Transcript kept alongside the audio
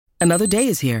Another day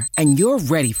is here, and you're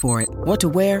ready for it. What to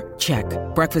wear? Check.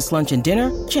 Breakfast, lunch, and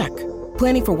dinner? Check.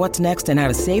 Planning for what's next and how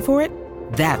to save for it?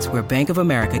 That's where Bank of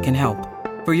America can help.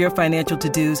 For your financial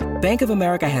to-dos, Bank of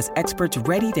America has experts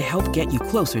ready to help get you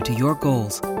closer to your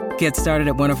goals. Get started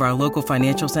at one of our local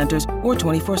financial centers or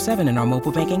 24/7 in our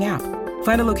mobile banking app.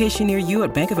 Find a location near you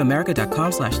at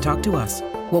bankofamerica.com/talktous.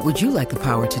 What would you like the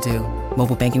power to do?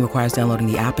 Mobile banking requires downloading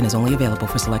the app and is only available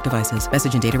for select devices.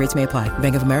 Message and data rates may apply.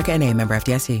 Bank of America N.A., member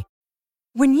FDIC.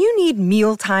 When you need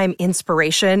mealtime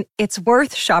inspiration, it's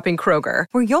worth shopping Kroger,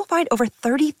 where you'll find over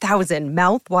 30,000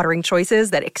 mouth-watering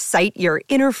choices that excite your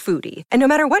inner foodie. And no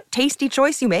matter what tasty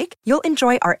choice you make, you'll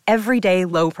enjoy our everyday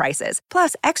low prices,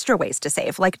 plus extra ways to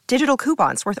save, like digital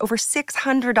coupons worth over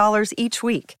 $600 each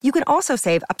week. You can also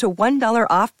save up to $1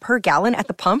 off per gallon at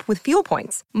the pump with fuel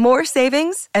points. More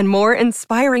savings and more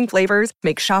inspiring flavors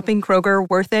make shopping Kroger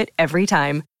worth it every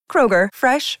time. Kroger,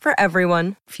 fresh for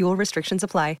everyone. Fuel restrictions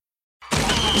apply.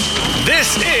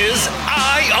 This is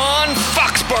Eye on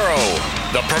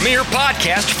Foxborough, the premier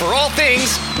podcast for all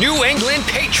things New England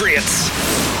Patriots.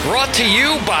 Brought to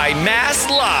you by Mass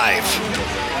Live.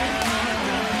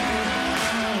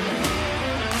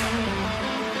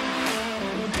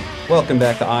 Welcome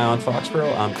back to Eye on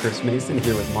Foxborough. I'm Chris Mason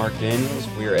here with Mark Daniels.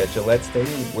 We're at Gillette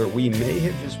Stadium, where we may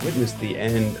have just witnessed the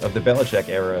end of the Belichick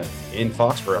era in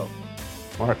Foxborough.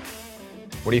 Mark,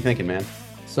 what are you thinking, man?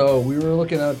 So we were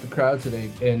looking out at the crowd today,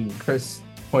 and Chris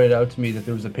pointed out to me that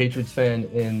there was a Patriots fan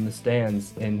in the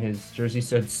stands, and his jersey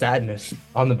said "sadness"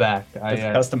 on the back. It's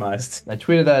customized. I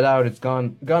tweeted that out. It's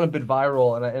gone a bit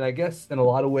viral, and I guess in a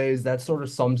lot of ways that sort of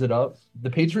sums it up. The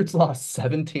Patriots lost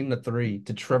 17-3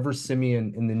 to Trevor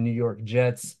Siemian in the New York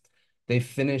Jets. They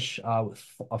finish with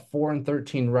a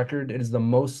 4-13 record. It is the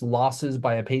most losses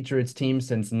by a Patriots team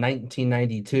since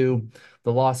 1992.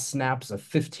 The loss snaps a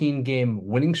 15-game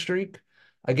winning streak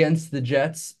against the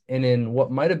Jets, and in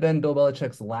what might have been Bill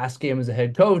Belichick's last game as a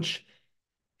head coach,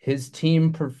 his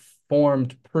team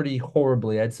performed pretty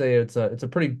horribly. I'd say it's a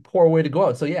pretty poor way to go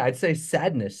out. So yeah, I'd say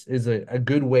sadness is a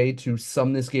good way to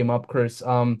sum this game up, Chris.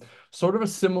 Sort of a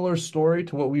similar story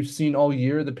to what we've seen all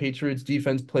year. The Patriots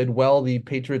defense played well. The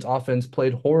Patriots offense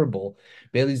played horrible.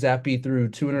 Bailey Zappi threw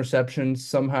 2 interceptions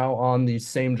somehow on the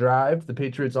same drive. The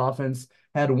Patriots offense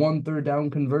had 1 third-down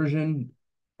conversion.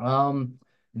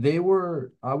 They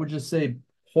were, I would just say,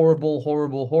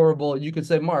 horrible. You could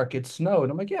say, Mark, it snowed.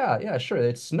 I'm like, yeah, sure,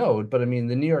 it snowed. But I mean,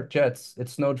 the New York Jets, it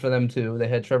snowed for them too. They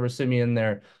had Trevor Siemian,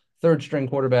 their third-string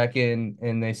quarterback in,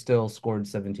 and they still scored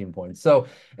 17 points. So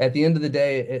at the end of the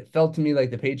day, it felt to me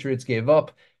like the Patriots gave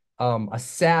up. A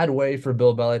sad way for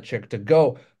Bill Belichick to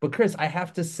go. But Chris, I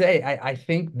have to say, I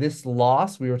think this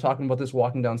loss, we were talking about this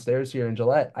walking downstairs here in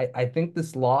Gillette, I think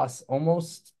this loss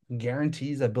almost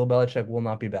guarantees that Bill Belichick will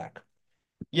not be back.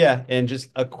 Yeah, and just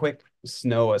a quick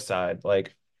snow aside,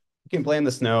 like, you can blame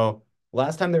the snow.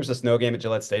 Last time there was a snow game at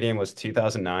Gillette Stadium was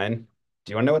 2009.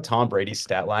 Do you want to know what Tom Brady's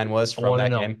stat line was from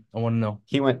that game? I want to know.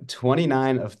 He went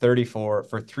 29 of 34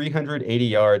 for 380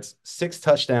 yards, 6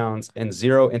 touchdowns, and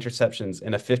 0 interceptions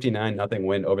in a 59-0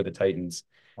 win over the Titans.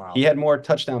 Wow. He had more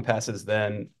touchdown passes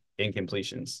than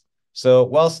incompletions. So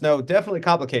while snow definitely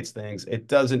complicates things, it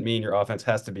doesn't mean your offense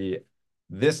has to be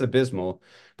this abysmal.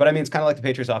 But I mean, it's kind of like the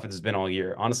Patriots offense has been all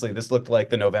year. Honestly, this looked like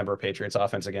the November Patriots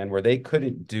offense again, where they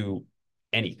couldn't do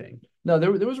anything. No,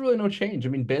 there was really no change. I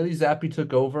mean, Bailey Zappi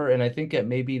took over, and I think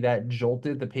maybe that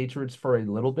jolted the Patriots for a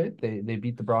little bit. They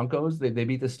beat the Broncos, they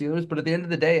beat the Steelers, but at the end of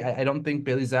the day, I don't think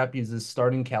Bailey Zappi is a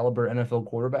starting caliber NFL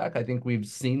quarterback. I think we've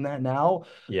seen that now.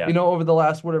 Yeah. Over the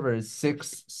last,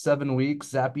 6-7 weeks,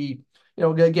 Zappi,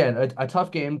 again, a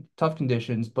tough game, tough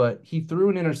conditions, but he threw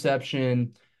an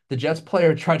interception. The Jets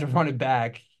player tried to run it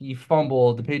back. He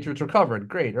fumbled. The Patriots recovered.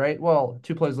 Great, right? Well,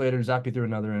 2 plays later, Zappi threw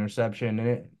another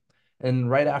interception,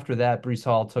 and right after that, Breece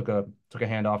Hall took a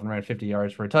handoff and ran 50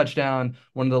 yards for a touchdown.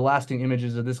 One of the lasting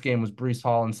images of this game was Breece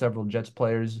Hall and several Jets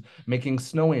players making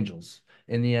snow angels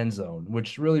in the end zone,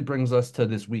 which really brings us to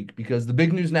this week, because the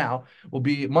big news now will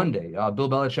be Monday. Bill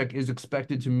Belichick is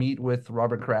expected to meet with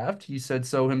Robert Kraft. He said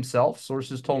so himself.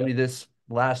 Sources told me this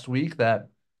last week that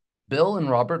Bill and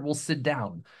Robert will sit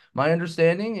down. My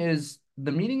understanding is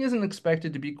the meeting isn't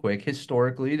expected to be quick.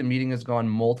 Historically, the meeting has gone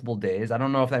multiple days. I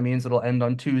don't know if that means it'll end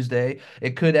on Tuesday.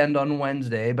 It could end on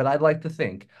Wednesday, but I'd like to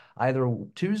think either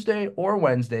Tuesday or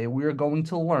Wednesday, we are going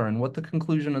to learn what the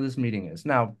conclusion of this meeting is.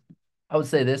 Now, I would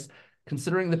say this,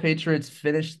 considering the Patriots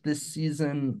finished this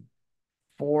season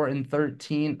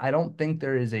 4-13, I don't think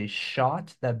there is a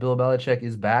shot that Bill Belichick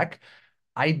is back.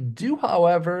 I do,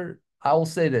 however, I will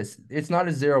say this, it's not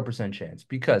a 0% chance,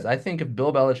 because I think if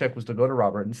Bill Belichick was to go to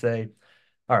Robert and say,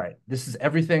 all right, this is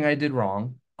everything I did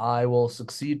wrong. I will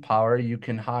succeed power. You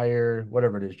can hire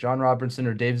whatever it is, John Robertson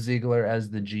or Dave Ziegler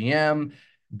as the GM.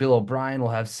 Bill O'Brien will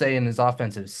have say in his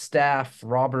offensive staff.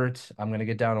 Robert, I'm going to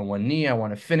get down on one knee. I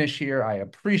want to finish here. I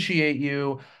appreciate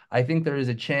you. I think there is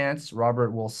a chance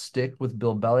Robert will stick with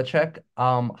Bill Belichick.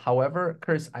 However,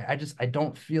 Chris, I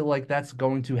don't feel like that's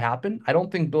going to happen. I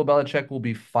don't think Bill Belichick will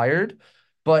be fired,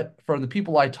 but for the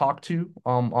people I talk to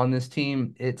on this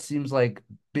team, it seems like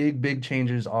big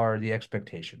changes are the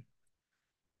expectation.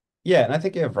 Yeah, and I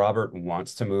think if Robert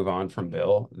wants to move on from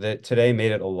Bill, that today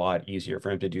made it a lot easier for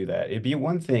him to do that. It'd be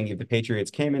one thing if the Patriots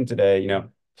came in today,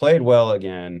 played well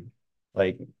again,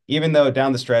 like even though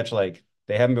down the stretch, like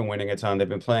they haven't been winning a ton, they've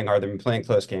been playing hard, they've been playing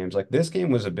close games. Like this game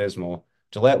was abysmal.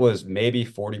 Gillette was maybe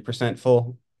 40%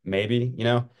 full, maybe.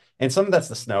 And some of that's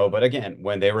the snow, but again,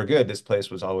 when they were good, this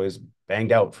place was always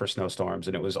banged out for snowstorms,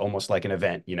 and it was almost like an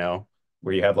event,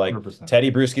 where you have like 100%. Teddy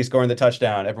Bruschi scoring the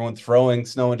touchdown, everyone throwing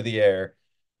snow into the air.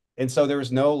 And so there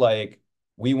was no like,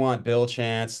 we want Bill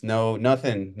chance, no,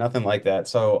 nothing like that.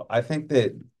 So I think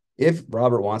that if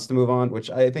Robert wants to move on,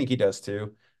 which I think he does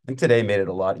too, I think today made it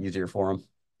a lot easier for him.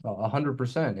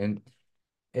 100%. And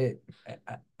it,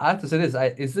 I have to say this: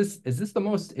 is this the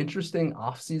most interesting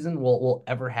offseason we'll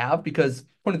ever have? Because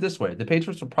put it this way, the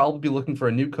Patriots will probably be looking for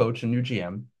a new coach, a new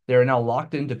GM. They are now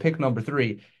locked into pick number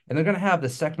 3, and they're going to have the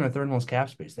second or third most cap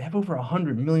space. They have over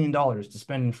 $100 million to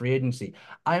spend in free agency.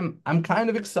 I'm kind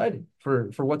of excited for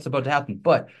what's about to happen,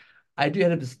 but I do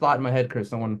have this thought in my head,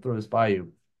 Chris. I want to throw this by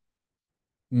you.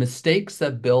 Mistakes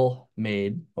that Bill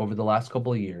made over the last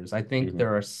couple of years, I think Mhm.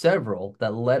 there are several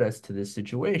that led us to this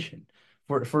situation.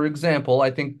 For example, I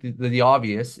think the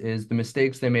obvious is the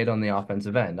mistakes they made on the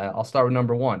offensive end. I'll start with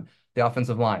number 1, the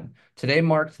offensive line. Today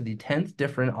marked the 10th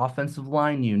different offensive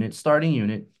line unit, starting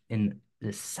unit in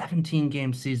this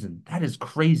 17-game season. That is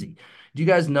crazy. Do you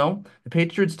guys know the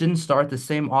Patriots didn't start the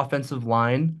same offensive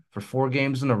line for 4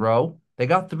 games in a row? They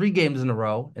got 3 games in a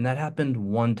row, and that happened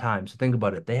one time. So think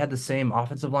about it. They had the same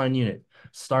offensive line unit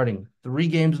starting 3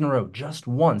 games in a row just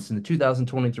once in the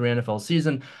 2023 NFL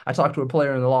season. I talked to a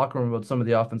player in the locker room about some of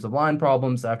the offensive line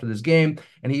problems after this game,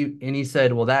 and he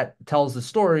said, well, that tells the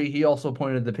story. He also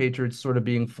pointed to the Patriots sort of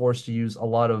being forced to use a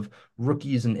lot of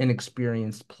rookies and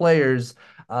inexperienced players.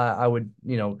 I would,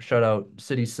 shout out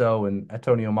City So and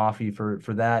Antonio Maffi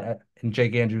for that. And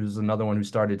Jake Andrews is another one who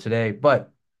started today.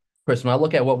 But Chris, when I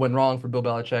look at what went wrong for Bill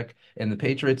Belichick and the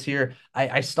Patriots here,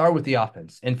 I start with the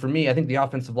offense. And for me, I think the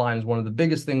offensive line is one of the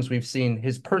biggest things we've seen.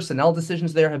 His personnel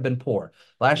decisions there have been poor.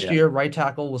 Last Yeah. year, right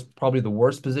tackle was probably the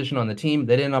worst position on the team.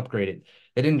 They didn't upgrade it.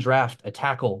 They didn't draft a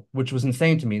tackle, which was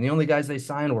insane to me. And the only guys they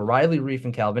signed were Riley Reef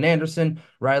and Calvin Anderson.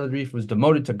 Riley Reef was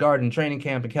demoted to guard in training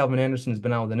camp, and Calvin Anderson has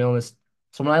been out with an illness.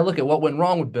 So when I look at what went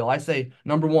wrong with Bill, I say,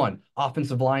 number 1,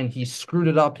 offensive line, he screwed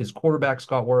it up. His quarterbacks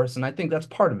got worse, and I think that's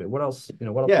part of it. What else,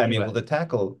 what else Yeah, I would you mean, well, add? the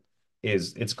tackle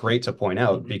it's great to point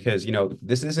out because,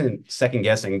 this isn't second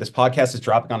guessing. This podcast is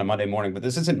dropping on a Monday morning, but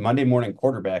this isn't Monday morning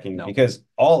quarterbacking No. because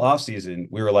all offseason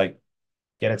we were like,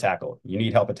 get a tackle. You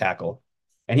need help at tackle.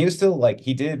 And he was still like,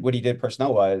 he did what he did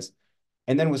personnel wise,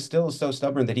 and then was still so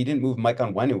stubborn that he didn't move Mike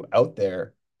Onwenu out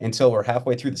there until we're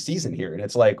halfway through the season here. And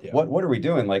it's like, Yeah. what are we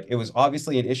doing? Like, it was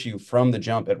obviously an issue from the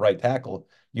jump at right tackle.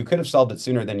 You could have solved it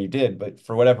sooner than you did, but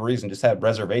for whatever reason, just had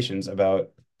reservations about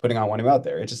putting Onwenu out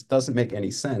there. It just doesn't make any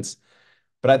sense.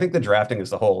 But I think the drafting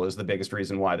as a whole is the biggest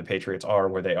reason why the Patriots are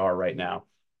where they are right now.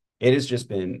 It has just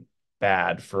been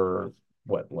bad for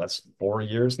what, less 4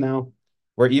 years now,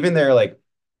 where even they're like,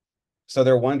 so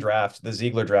their one draft, the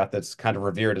Ziegler draft, that's kind of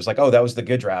revered is like, oh, that was the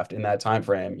good draft in that time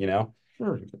frame.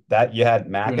 Sure. That you had Two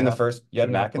Mac and in a the half, first, you two had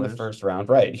and a half Mac in the players. first round,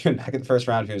 right? You had Mac in the first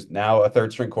round, who's now a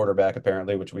third string quarterback,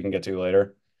 apparently, which we can get to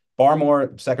later.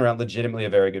 Barmore, second round, legitimately a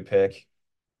very good pick.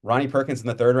 Ronnie Perkins in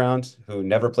the third round, who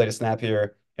never played a snap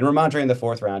here, and Ramondre in the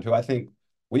fourth round, who I think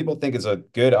we both think is a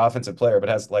good offensive player, but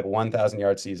has like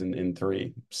 1,000-yard season in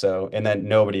 3. So, and then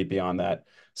nobody beyond that.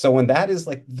 So when that is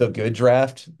like the good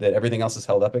draft that everything else is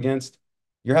held up against,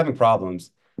 you're having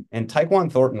problems. And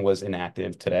Tyquan Thornton was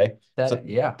inactive today. So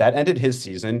Yeah. that ended his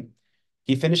season.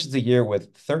 He finishes the year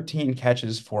with 13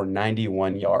 catches for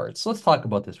 91 yards. So let's talk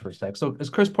about this for a sec. So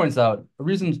as Chris points out, a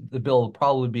reason the Bill will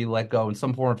probably be let go in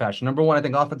some form or fashion. Number 1, I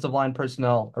think offensive line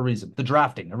personnel, a reason. The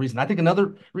drafting, a reason. I think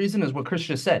another reason is what Chris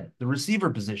just said, the receiver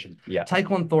position. Yeah.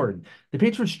 Tyquan Thornton. The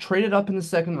Patriots traded up in the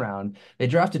second round. They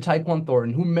drafted Tyquan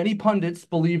Thornton, who many pundits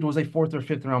believed was a 4th or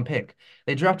 5th round pick.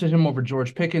 They drafted him over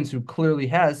George Pickens, who clearly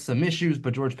has some issues,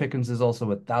 but George Pickens is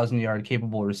also a 1,000-yard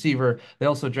capable receiver. They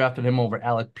also drafted him over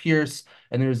Alec Pierce,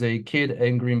 And there's a kid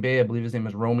in Green Bay, I believe his name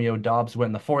is Romeo Dobbs, who went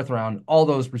in the fourth round. All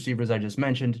those receivers I just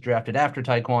mentioned, drafted after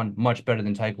Tyquan, much better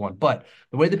than Tyquan. But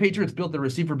the way the Patriots built the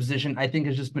receiver position, I think,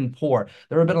 has just been poor.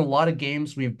 There have been a lot of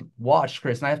games we've watched,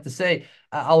 Chris, and I have to say,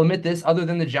 I'll admit this, other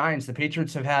than the Giants, the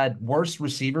Patriots have had worse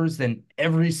receivers than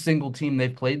every single team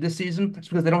they've played this season. It's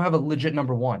because they don't have a legit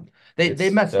number one. They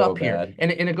It's messed so up here. bad.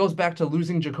 And it goes back to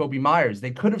losing Jacoby Myers.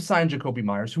 They could have signed Jacoby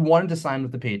Myers, who wanted to sign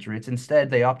with the Patriots. Instead,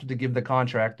 they opted to give the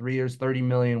contract, 3 years, 30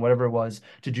 million, whatever it was,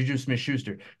 to Juju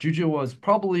Smith-Schuster. Juju was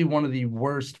probably one of the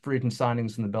worst free agent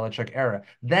signings in the Belichick era.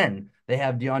 Then they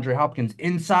have DeAndre Hopkins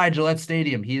inside Gillette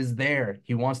Stadium. He is there.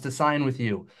 He wants to sign with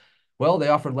you. Well, they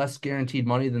offered less guaranteed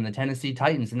money than the Tennessee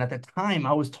Titans. And at the time,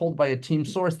 I was told by a team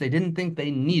source they didn't think they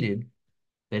needed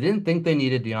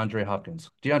DeAndre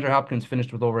Hopkins. DeAndre Hopkins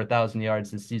finished with over 1,000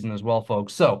 yards this season as well,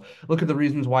 folks. So look at the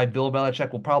reasons why Bill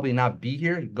Belichick will probably not be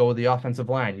here. You go with the offensive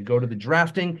line, you go to the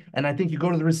drafting, and I think you go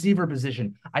to the receiver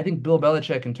position. I think Bill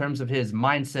Belichick, in terms of his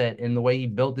mindset and the way he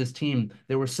built this team,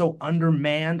 they were so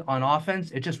undermanned on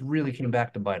offense, it just really came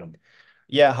back to bite him.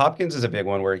 Yeah, Hopkins is a big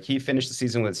one where he finished the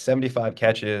season with 75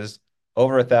 catches,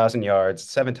 over 1,000 yards,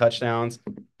 7 touchdowns,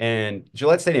 and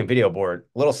Gillette Stadium video board,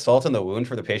 a little salt in the wound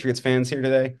for the Patriots fans here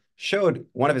today, showed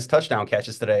one of his touchdown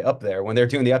catches today up there when they're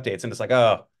doing the updates. And it's like,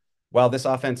 oh, well, this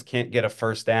offense can't get a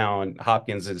first down.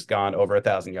 Hopkins has gone over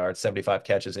 1,000 yards, 75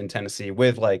 catches in Tennessee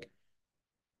with like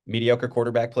mediocre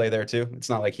quarterback play there too. It's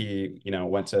not like he,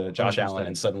 went to Josh 100%. Allen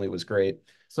and suddenly was great.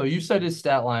 So you said his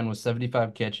stat line was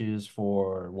 75 catches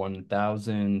for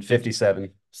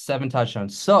 57. 7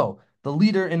 touchdowns. So the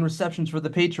leader in receptions for the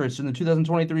Patriots in the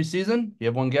 2023 season, you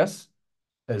have one guess?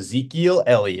 Ezekiel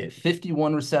Elliott.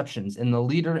 51 receptions. And the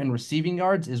leader in receiving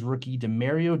yards is rookie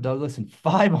Demario Douglas and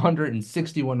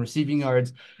 561 receiving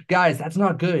yards. Guys, that's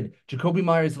not good. Jacoby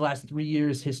Myers the last 3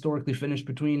 years historically finished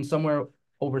between somewhere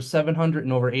over 700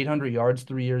 and over 800 yards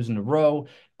 3 years in a row.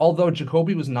 Although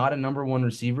Jacoby was not a number one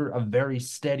receiver, a very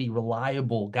steady,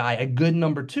 reliable guy, a good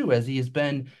number two, as he has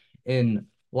been in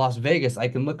Las Vegas. I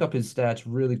can look up his stats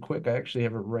really quick. I actually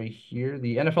have it right here.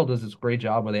 The NFL does this great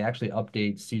job where they actually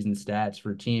update season stats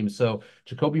for teams. So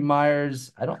Jacoby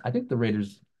Myers, I think the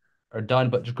Raiders are done,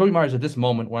 but Jacoby Myers at this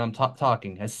moment when I'm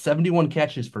talking has 71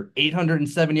 catches for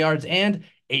 807 yards and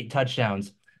 8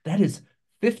 touchdowns. That is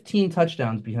 15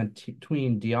 touchdowns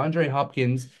between DeAndre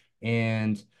Hopkins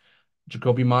and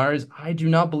Jacoby Myers. I do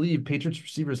not believe Patriots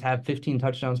receivers have 15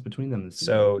 touchdowns between them this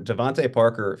season. So Devontae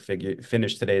Parker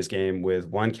finished today's game with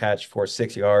 1 catch for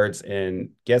 6 yards, and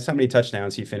guess how many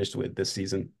touchdowns he finished with this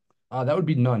season? That would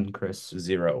be none, Chris.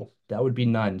 0. That would be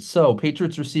none. So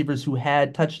Patriots receivers who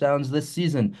had touchdowns this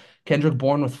season: Kendrick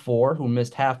Bourne with 4, who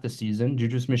missed half the season;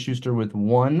 Juju Smith-Schuster with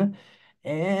 1,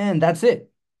 and that's it.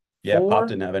 Yeah, 4? Pop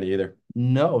didn't have any either.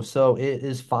 No, so it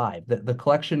is 5. The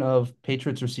collection of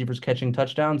Patriots receivers catching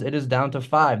touchdowns, it is down to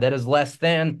 5. That is less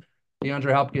than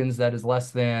DeAndre Hopkins. That is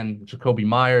less than Jacoby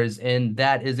Myers. And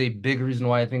that is a big reason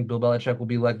why I think Bill Belichick will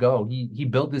be let go. He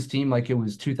built this team like it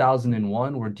was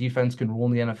 2001, where defense can rule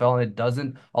in the NFL, and it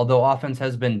doesn't. Although offense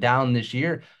has been down this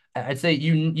year, I'd say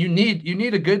you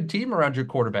need a good team around your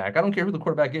quarterback. I don't care who the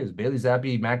quarterback is. Bailey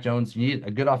Zappi, Mac Jones. You need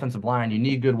a good offensive line. You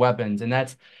need good weapons. And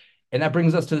that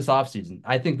brings us to this offseason.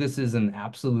 I think this is an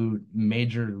absolute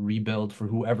major rebuild for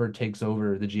whoever takes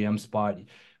over the GM spot.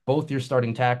 Both your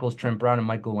starting tackles, Trent Brown and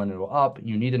Michael Leonard, are up.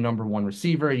 You need a number one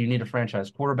receiver. You need a franchise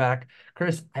quarterback.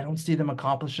 Chris, I don't see them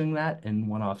accomplishing that in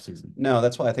one offseason. No,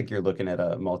 that's why I think you're looking at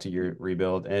a multi-year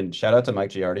rebuild. And shout out to Mike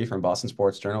Giardi from Boston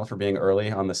Sports Journal for being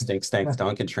early on the stink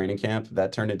dunk in training camp.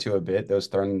 That turned into a bit. That was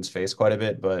thrown in his face quite a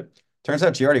bit. But turns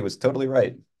out Giardi was totally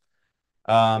right.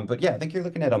 But yeah, I think you're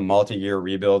looking at a multi-year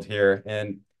rebuild here.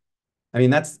 And I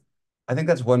mean, I think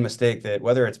that's one mistake that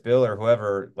whether it's Bill or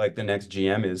whoever like the next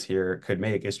GM is here could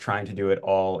make, is trying to do it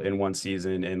all in one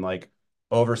season and like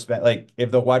overspend. Like if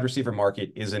the wide receiver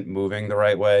market isn't moving the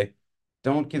right way,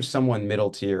 don't give someone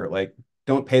middle tier. Like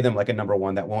don't pay them like a number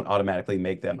one that won't automatically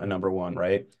make them a number one,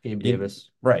 right? Gabe Davis.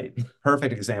 Right.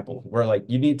 Perfect example where like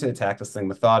you need to attack this thing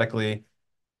methodically.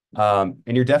 And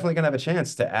you're definitely going to have a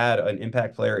chance to add an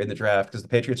impact player in the draft because the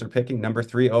Patriots are picking number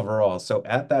 3 overall. So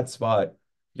at that spot,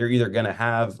 you're either going to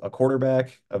have a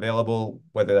quarterback available,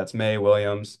 whether that's May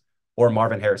Williams or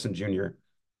Marvin Harrison Jr.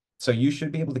 So you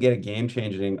should be able to get a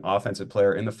game-changing offensive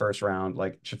player in the first round,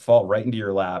 like should fall right into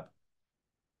your lap,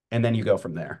 and then you go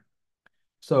from there.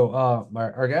 So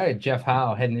our guy Jeff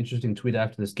Howe had an interesting tweet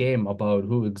after this game about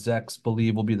who execs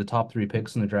believe will be the top 3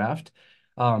 picks in the draft.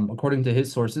 According to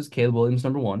his sources, Caleb Williams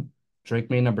number 1, Drake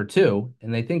May number 2,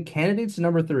 and they think candidates to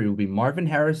number 3 will be Marvin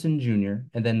Harrison Jr.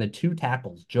 and then the 2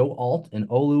 tackles, Joe Alt and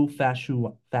Olu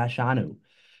Fashanu.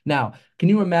 Now, can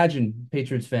you imagine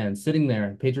Patriots fans sitting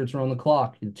there? Patriots are on the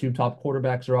clock. The two top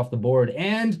quarterbacks are off the board,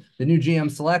 and the new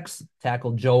GM selects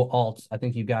tackle Joe Alt. I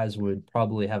think you guys would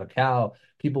probably have a cow.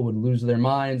 People would lose their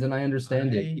minds, and I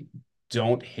understand it. I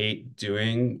don't hate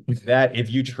doing that if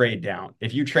you trade down.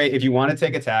 If you want to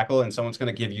take a tackle and someone's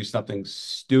going to give you something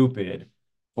stupid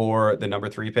for the number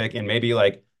 3 pick, and maybe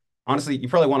like honestly, you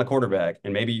probably want a quarterback,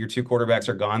 and maybe your two quarterbacks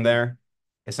are gone there.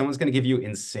 If someone's going to give you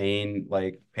insane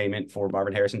like payment for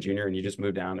Marvin Harrison Jr. and you just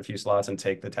move down a few slots and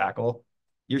take the tackle,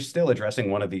 you're still addressing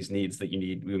one of these needs that you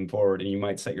need moving forward, and you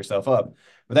might set yourself up.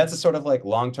 But that's a sort of like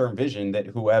long-term vision that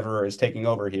whoever is taking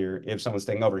over here, if someone's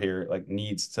taking over here, like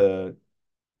needs to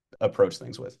approach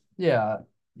things with. Yeah,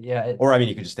 yeah. Or I mean,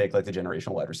 you could just take like the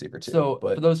generational wide receiver too. So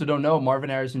But for those who don't know, Marvin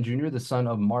Harrison Jr., the son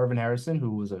of Marvin Harrison,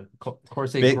 who was of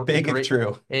course big if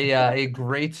true. a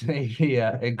great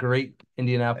a great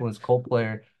Indianapolis Colt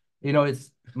player. You know,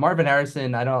 it's Marvin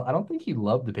Harrison. I don't think he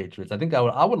loved the Patriots.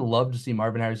 I would love to see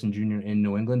Marvin Harrison Jr. in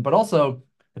New England, but also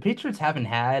the Patriots haven't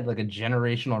had like a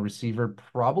generational receiver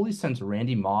probably since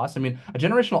Randy Moss. I mean, a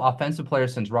generational offensive player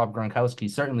since Rob Gronkowski,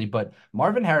 certainly, but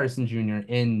Marvin Harrison Jr.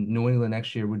 in New England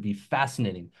next year would be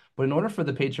fascinating. But in order for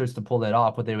the Patriots to pull that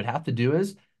off, what they would have to do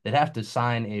is they'd have to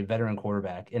sign a veteran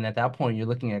quarterback. And at that point, you're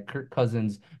looking at Kirk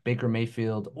Cousins, Baker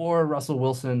Mayfield, or Russell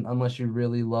Wilson, unless you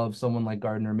really love someone like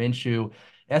Gardner Minshew.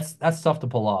 That's tough to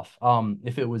pull off.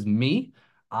 If it was me,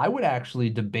 I would actually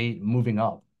debate moving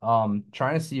up.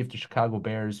 Trying to see if the Chicago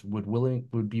Bears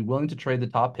would be willing to trade the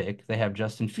top pick. They have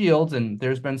Justin Fields, and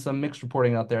there's been some mixed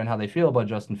reporting out there on how they feel about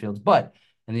Justin Fields. But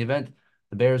in the event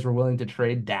the Bears were willing to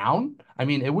trade down, I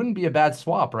mean, it wouldn't be a bad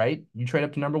swap, right? You trade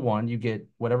up to number 1, you get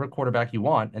whatever quarterback you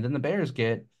want, and then the Bears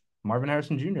get Marvin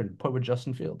Harrison Jr. to put with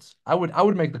Justin Fields. I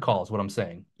would make the call, is what I'm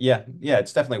saying. Yeah,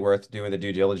 it's definitely worth doing the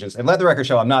due diligence. And let the record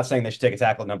show, I'm not saying they should take a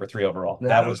tackle at number 3 overall.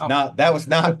 That was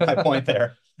not my point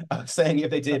there. I was saying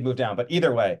if they did move down, but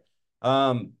either way,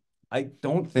 I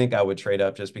don't think I would trade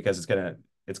up just because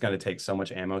it's gonna take so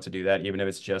much ammo to do that, even if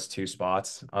it's just 2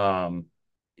 spots.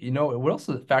 You know, what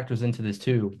also factors into this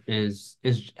too is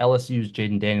LSU's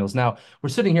Jaden Daniels. Now, we're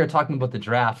sitting here talking about the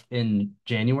draft in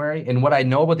January, and what I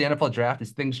know about the NFL draft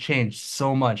is things change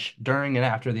so much during and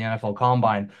after the NFL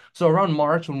Combine. So around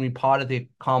March, when we pod at the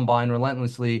Combine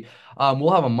relentlessly, we'll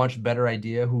have a much better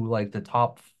idea who like the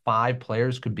top 5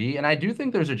 players could be. And I do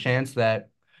think there's a chance that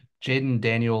Jaden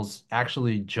Daniels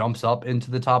actually jumps up into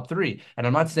the top 3. And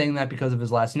I'm not saying that because of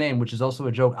his last name, which is also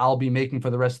a joke I'll be making for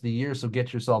the rest of the year, so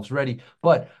get yourselves ready.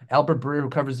 But Albert Breer, who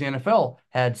covers the NFL,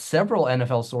 had several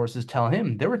NFL sources tell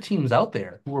him there were teams out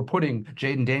there who were putting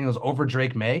Jaden Daniels over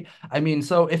Drake May. I mean,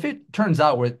 so if it turns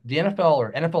out where the NFL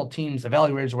or NFL teams,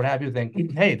 evaluators, or what have you, think,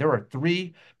 hey, there are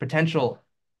 3 potential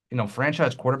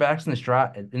franchise quarterbacks in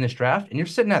this draft, and you're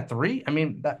sitting at 3. I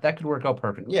mean, that could work out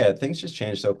perfectly. Yeah, things just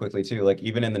change so quickly too. Like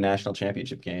even in the national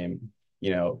championship game,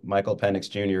 Michael Penix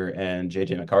Jr. and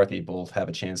JJ McCarthy both have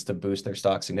a chance to boost their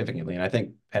stock significantly. And I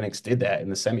think Penix did that in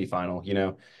the semifinal.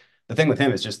 The thing with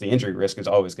him is just the injury risk is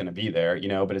always going to be there,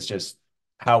 but it's just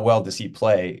how well does he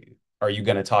play? Are you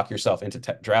going to talk yourself into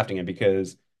drafting him?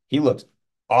 Because he looked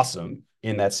awesome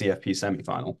in that CFP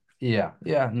semifinal. Yeah.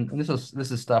 And this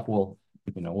is stuff we'll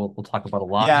talk about a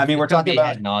lot. Yeah, I mean, we're talking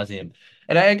about ad nauseum.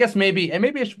 And I guess maybe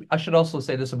I should also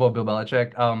say this about Bill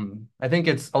Belichick. I think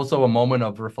it's also a moment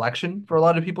of reflection for a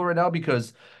lot of people right now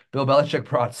because Bill Belichick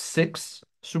brought 6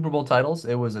 Super Bowl titles.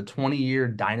 It was a 20-year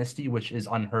dynasty, which is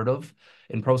unheard of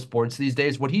in pro sports these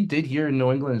days. What he did here in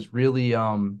New England is really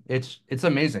it's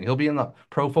amazing. He'll be in the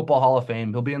Pro Football Hall of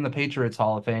Fame. He'll be in the Patriots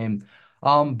Hall of Fame.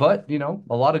 But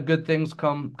a lot of good things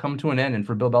come to an end, and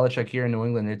for Bill Belichick here in New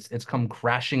England, it's come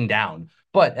crashing down.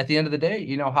 But at the end of the day,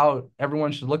 how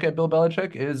everyone should look at Bill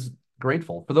Belichick is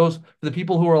grateful for the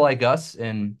people who are like us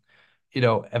and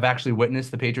have actually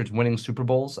witnessed the Patriots winning Super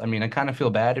Bowls. I mean, I kind of feel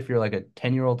bad if you're like a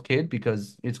 10-year-old kid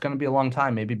because it's going to be a long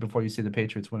time maybe before you see the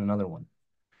Patriots win another one.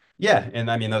 Yeah,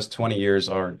 and I mean those 20 years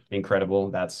are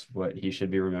incredible. That's what he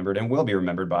should be remembered and will be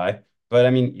remembered by. But I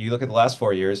mean, you look at the last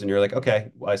 4 years and you're like,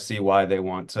 okay, I see why they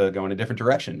want to go in a different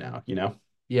direction now,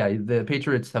 Yeah, the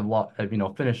Patriots have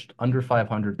finished under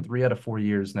 500 3 out of 4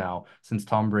 years now since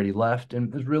Tom Brady left,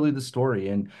 and is really the story.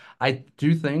 And I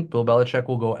do think Bill Belichick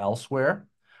will go elsewhere.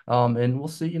 And we'll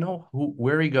see,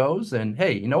 where he goes. And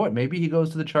hey, you know what? Maybe he goes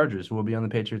to the Chargers, who will be on the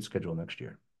Patriots schedule next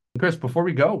year. Chris, before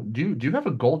we go, do you have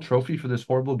a gold trophy for this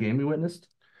horrible game we witnessed?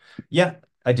 Yeah,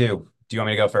 I do. Do you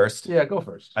want me to go first? Yeah, go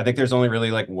first. I think there's only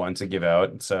really like one to give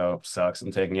out, so sucks.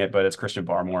 I'm taking it, but it's Christian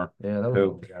Barmore. Yeah, that was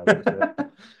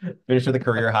who finished with a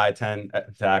career high 10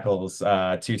 tackles,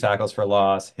 2 tackles for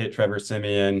loss, hit Trevor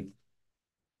Siemian.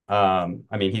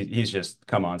 I mean, he's just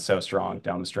come on so strong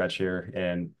down the stretch here,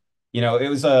 and it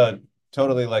was a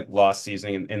totally like lost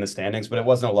season in the standings, but it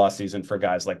wasn't a lost season for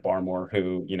guys like Barmore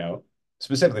who,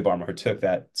 specifically Barmore, who took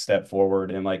that step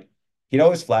forward and like he'd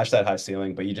always flash that high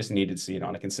ceiling, but you just needed to see it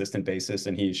on a consistent basis,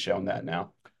 and he's shown that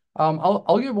now.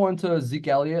 I'll give one to Zeke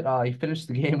Elliott. He finished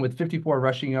the game with 54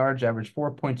 rushing yards, averaged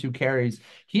 4.2 carries.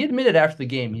 He admitted after the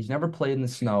game he's never played in the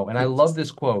snow, and I love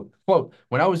this quote. Quote,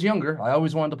 "When I was younger, I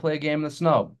always wanted to play a game in the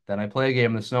snow. Then I play a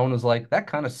game in the snow and was like, that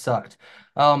kind of sucked."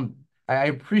 I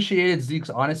appreciated Zeke's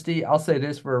honesty. I'll say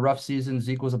this, for a rough season,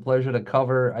 Zeke was a pleasure to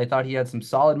cover. I thought he had some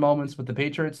solid moments with the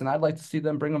Patriots, and I'd like to see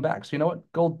them bring him back. So you know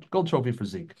what? Gold trophy for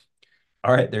Zeke.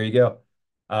 All right, there you go.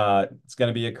 It's going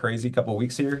to be a crazy couple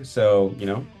weeks here, so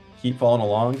keep following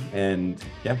along, and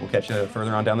yeah, we'll catch you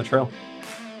further on down the trail.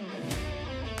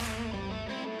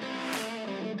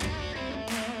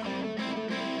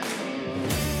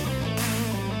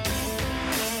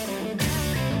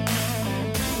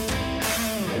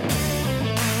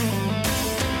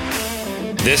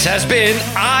 This has been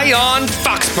Eye on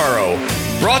Foxborough,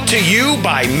 brought to you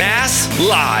by Mass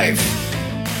Live.